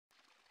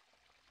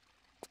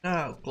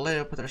Now,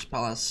 Cleopatra's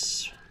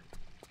palace.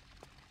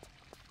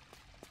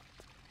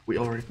 We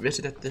already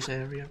visited this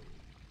area.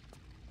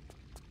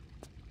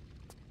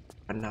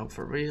 But now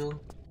for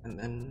real. And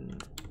then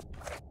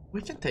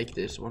we can take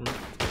this one.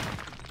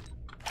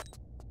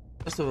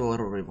 Just a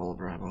little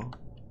revolver ammo.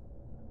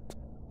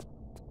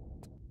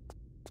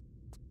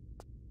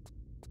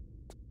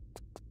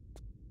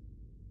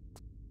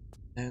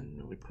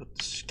 Then we put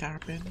the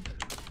scarab in.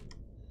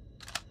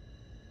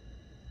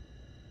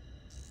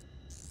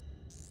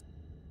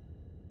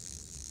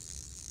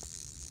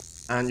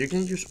 And you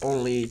can use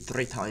only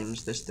 3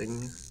 times this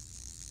thing.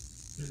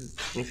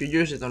 If you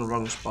use it on the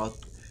wrong spot,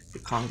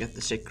 you can't get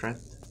the secret.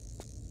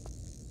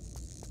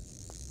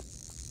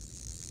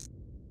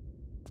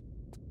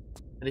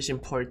 It is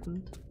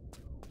important.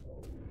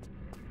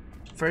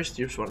 First,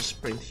 you just want to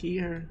sprint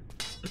here.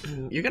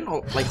 You can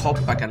like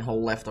hop back and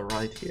hold left or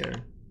right here.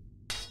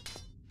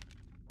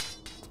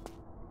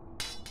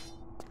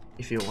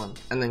 If you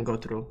want, and then go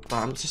through. But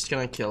I'm just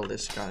gonna kill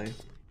this guy.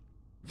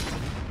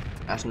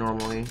 As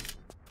normally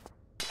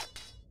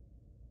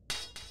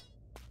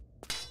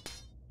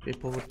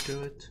people would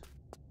do it.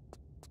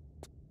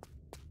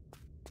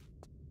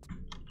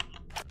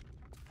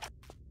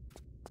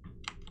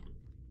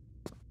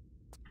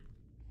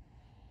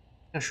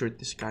 I shoot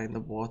this guy in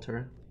the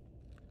water.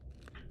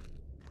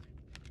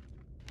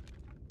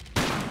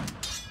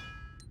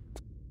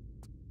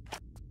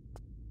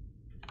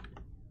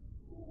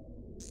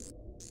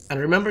 And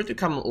remember to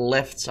come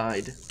left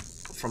side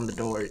from the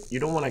door. You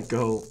don't want to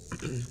go.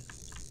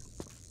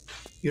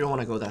 You don't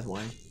want to go that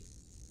way.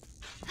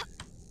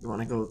 You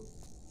want to go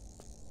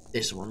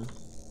this one.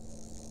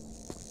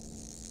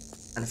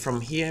 And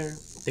from here,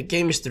 the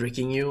game is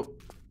tricking you.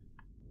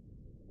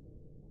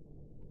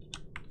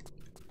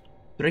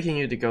 Tricking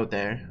you to go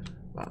there.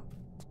 Well,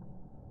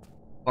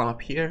 climb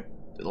up here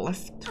to the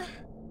left.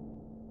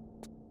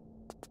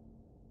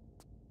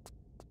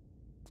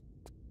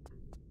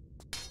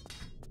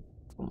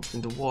 Almost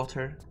in the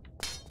water.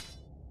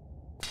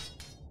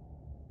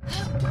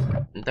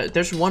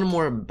 There's one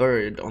more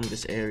bird on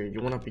this area you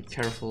want to be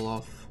careful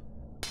of.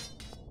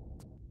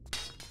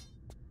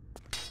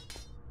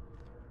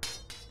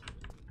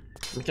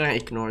 I'm gonna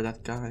ignore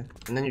that guy.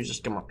 And then you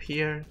just come up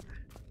here.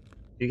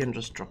 You can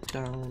just drop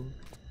down.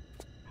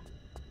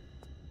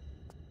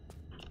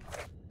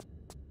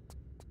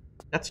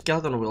 That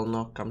skeleton will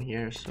not come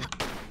here, so. A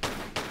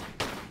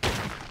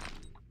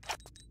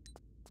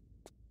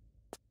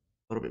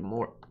little bit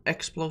more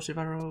explosive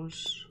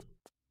arrows.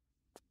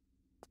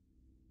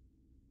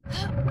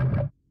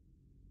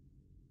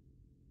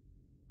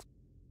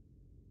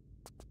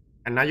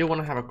 And now you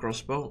want to have a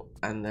crossbow,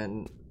 and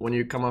then when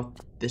you come up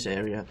this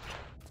area,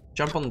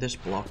 jump on this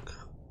block.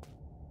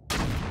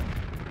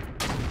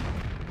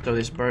 So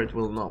this bird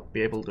will not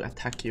be able to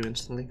attack you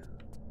instantly.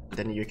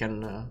 Then you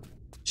can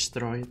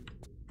destroy it.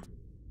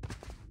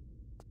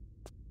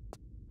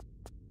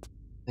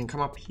 Then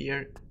come up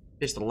here.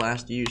 This is the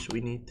last use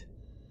we need.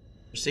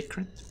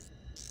 Secret.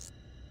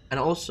 And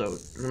also,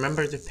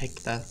 remember to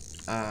pick that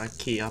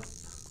key up.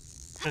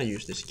 I'm gonna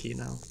use this key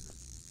now.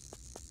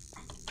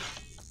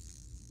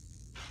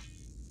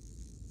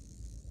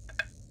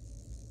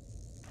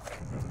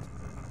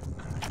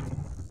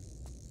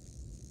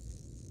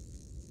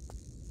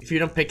 If you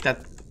don't pick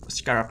that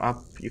scarab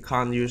up, you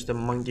can't use the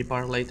monkey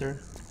bar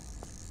later.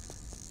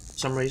 For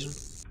some reason.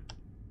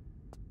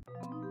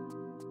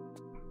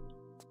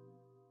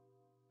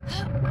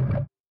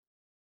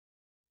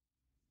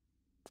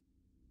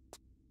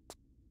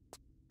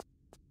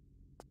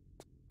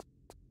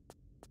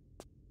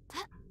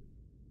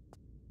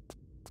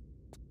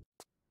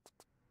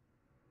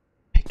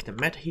 Pick the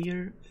med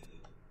here.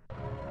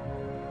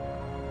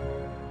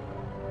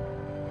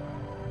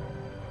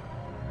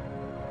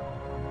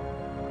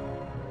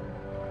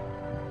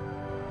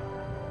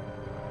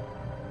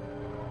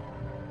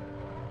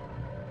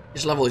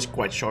 This level is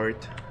quite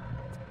short.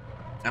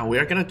 And we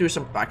are gonna do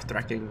some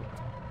backtracking.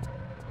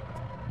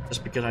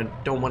 Just because I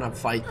don't wanna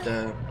fight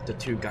the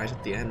 2 guys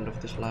at the end of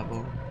this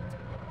level.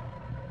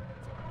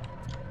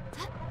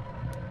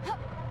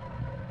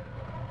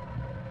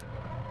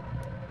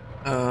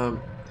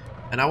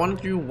 And I want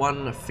to do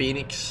one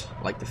phoenix,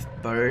 like the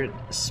bird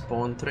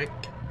spawn trick,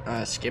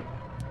 skip.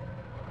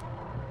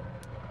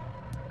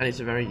 And it's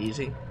very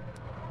easy.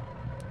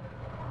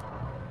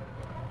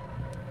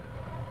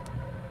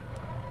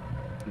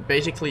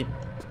 Basically,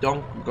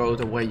 don't go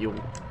the way you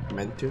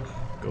meant to.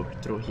 Go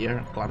through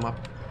here, climb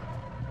up.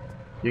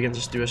 You can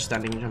just do a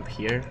standing jump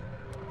here,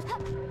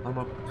 climb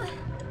up.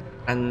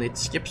 And it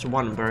skips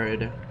one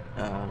bird.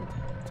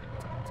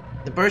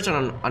 The birds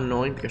are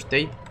annoying because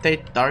they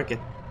target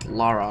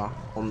Lara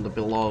on the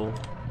below.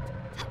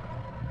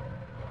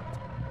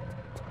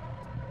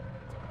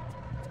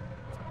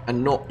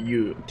 And not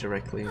you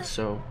directly,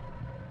 so.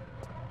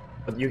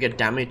 But you get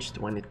damaged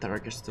when it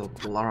targets the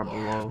Lara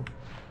below.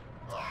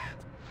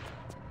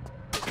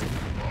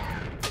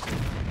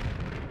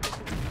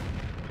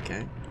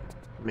 Okay,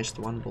 missed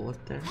one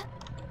bullet there.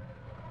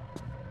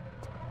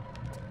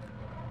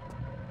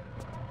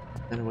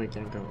 Then we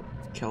can go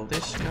kill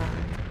this guy.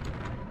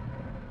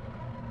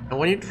 And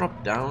when you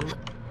drop down,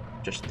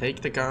 just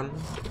take the gun.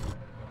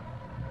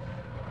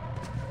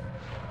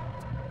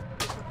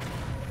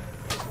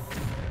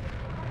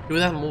 Do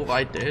that move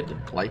I did,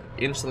 like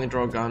instantly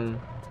draw a gun,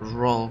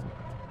 roll,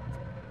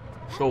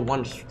 go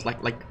once,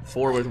 like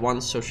forward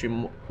once, so she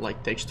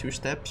like takes 2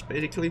 steps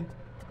basically,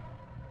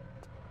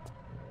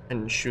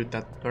 and shoot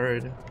that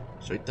bird,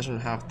 so it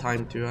doesn't have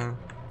time to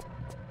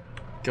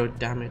go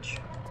damage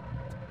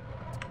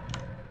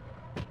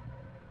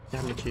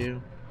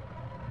you.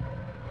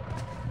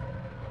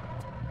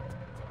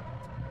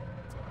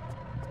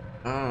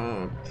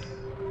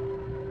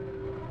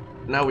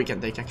 Now we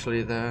can take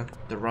actually the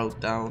route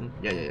down.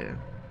 Yeah.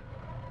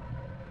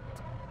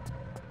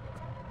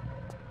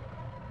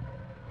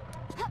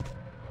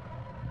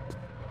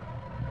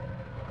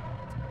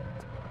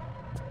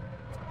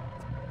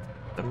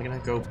 I'm gonna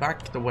go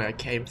back the way I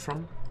came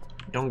from.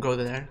 Don't go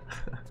there.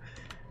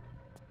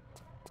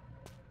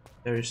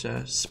 There's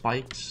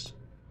spikes.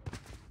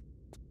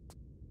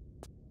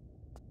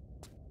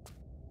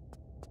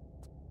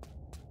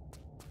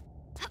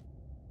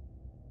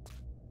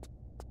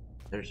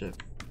 There's a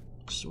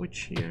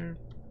switch here.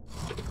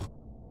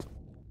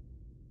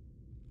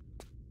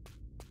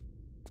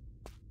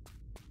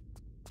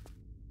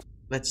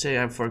 Let's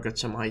say I forgot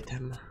some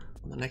item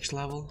on the next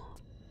level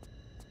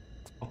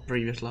or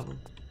previous level.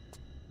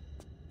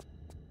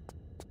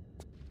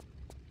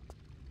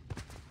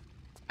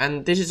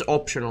 And this is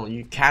optional.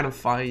 You can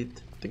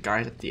fight the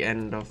guys at the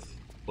end of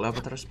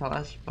Cleopatra's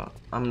palace, but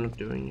I'm not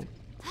doing it.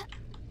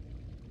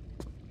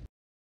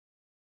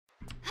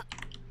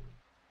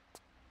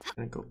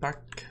 Gonna go back.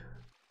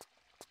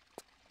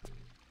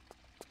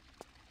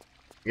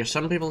 Because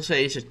some people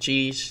say it's a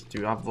cheese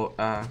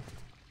to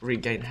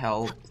regain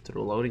health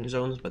through loading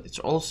zones, but it's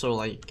also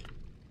like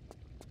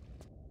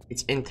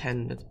it's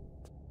intended.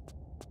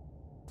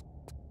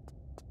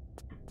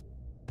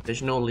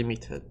 There's no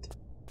limited.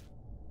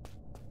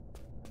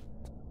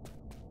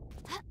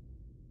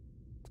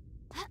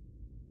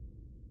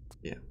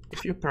 Yeah,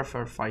 if you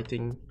prefer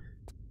fighting,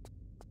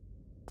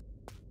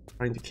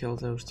 trying to kill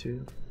those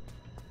two,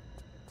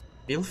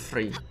 feel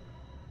free.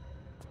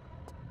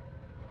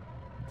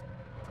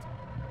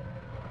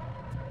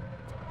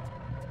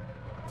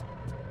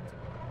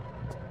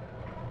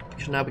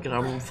 Because now, because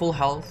I'm full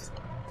health,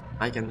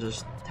 I can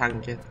just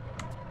tank it.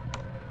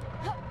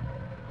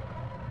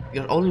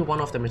 Because only one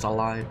of them is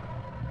alive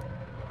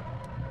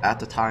at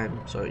the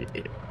time, so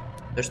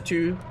there's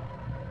 2.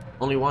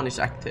 Only one is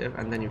active,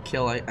 and then you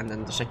kill it, and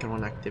then the second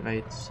one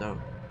activates, so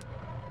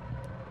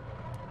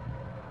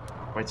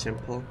quite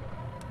simple.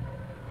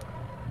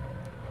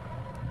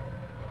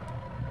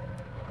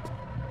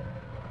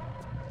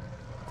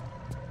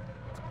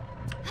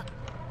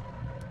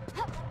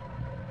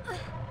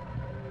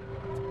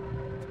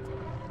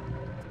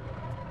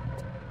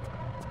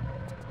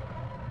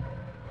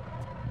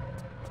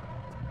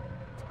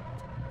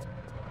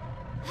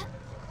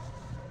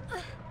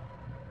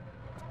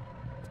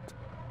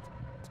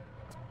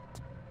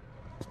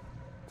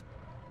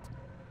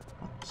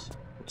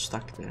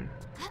 Stuck there.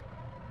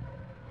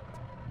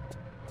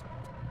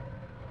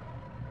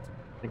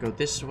 I go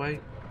this way.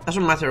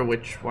 Doesn't matter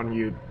which one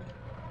you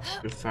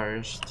do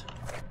first.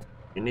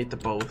 You need the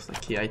both, the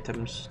key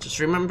items. Just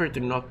remember to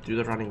not do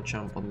the running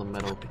jump on the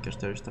middle because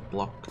there's the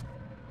block.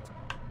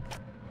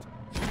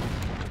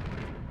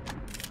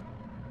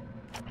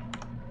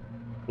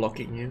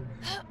 Blocking you.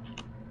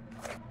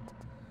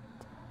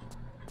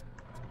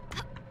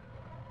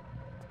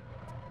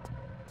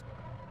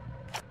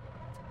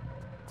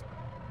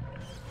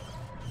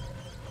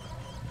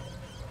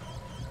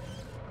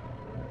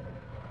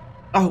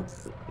 Oh,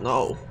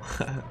 no.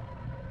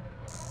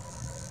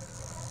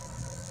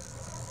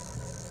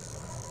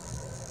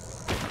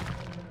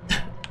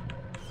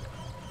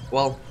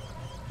 Well,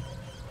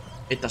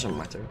 it doesn't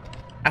matter.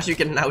 As you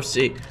can now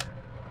see,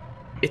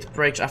 it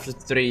breaks after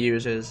 3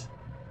 uses.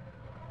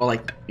 Well,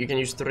 like, you can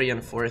use 3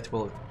 and 4, it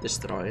will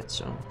destroy it,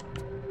 so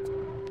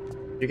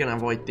you can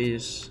avoid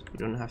these, you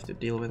don't have to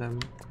deal with them.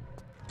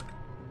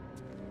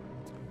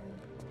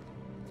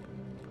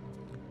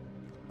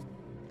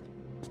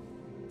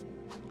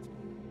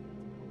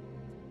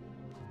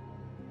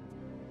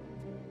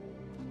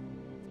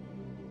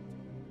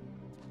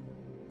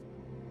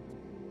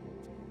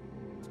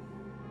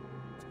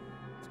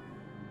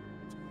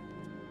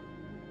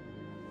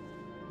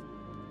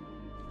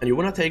 And you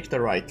want to take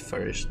the right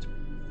first.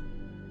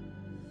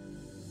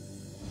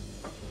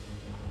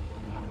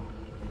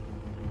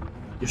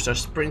 You start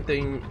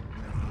sprinting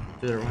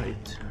to the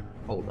right,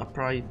 hold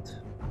upright.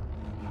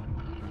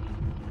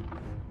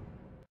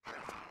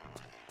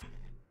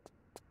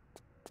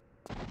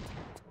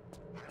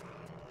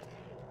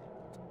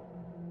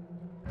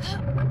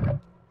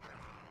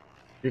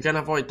 You can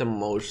avoid the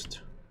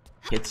most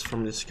hits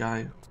from this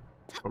guy,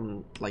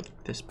 from like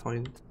this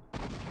point.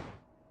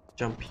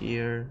 Jump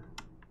here.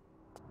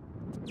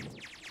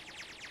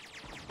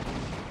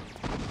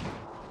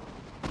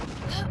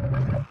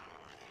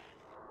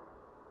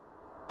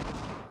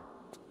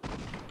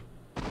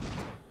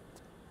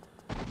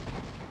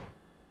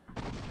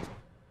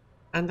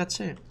 And that's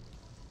it.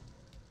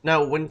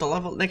 Now, when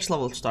the next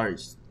level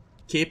starts,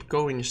 keep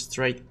going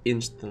straight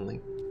instantly.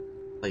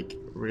 Like,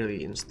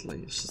 really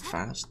instantly, it's just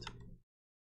fast.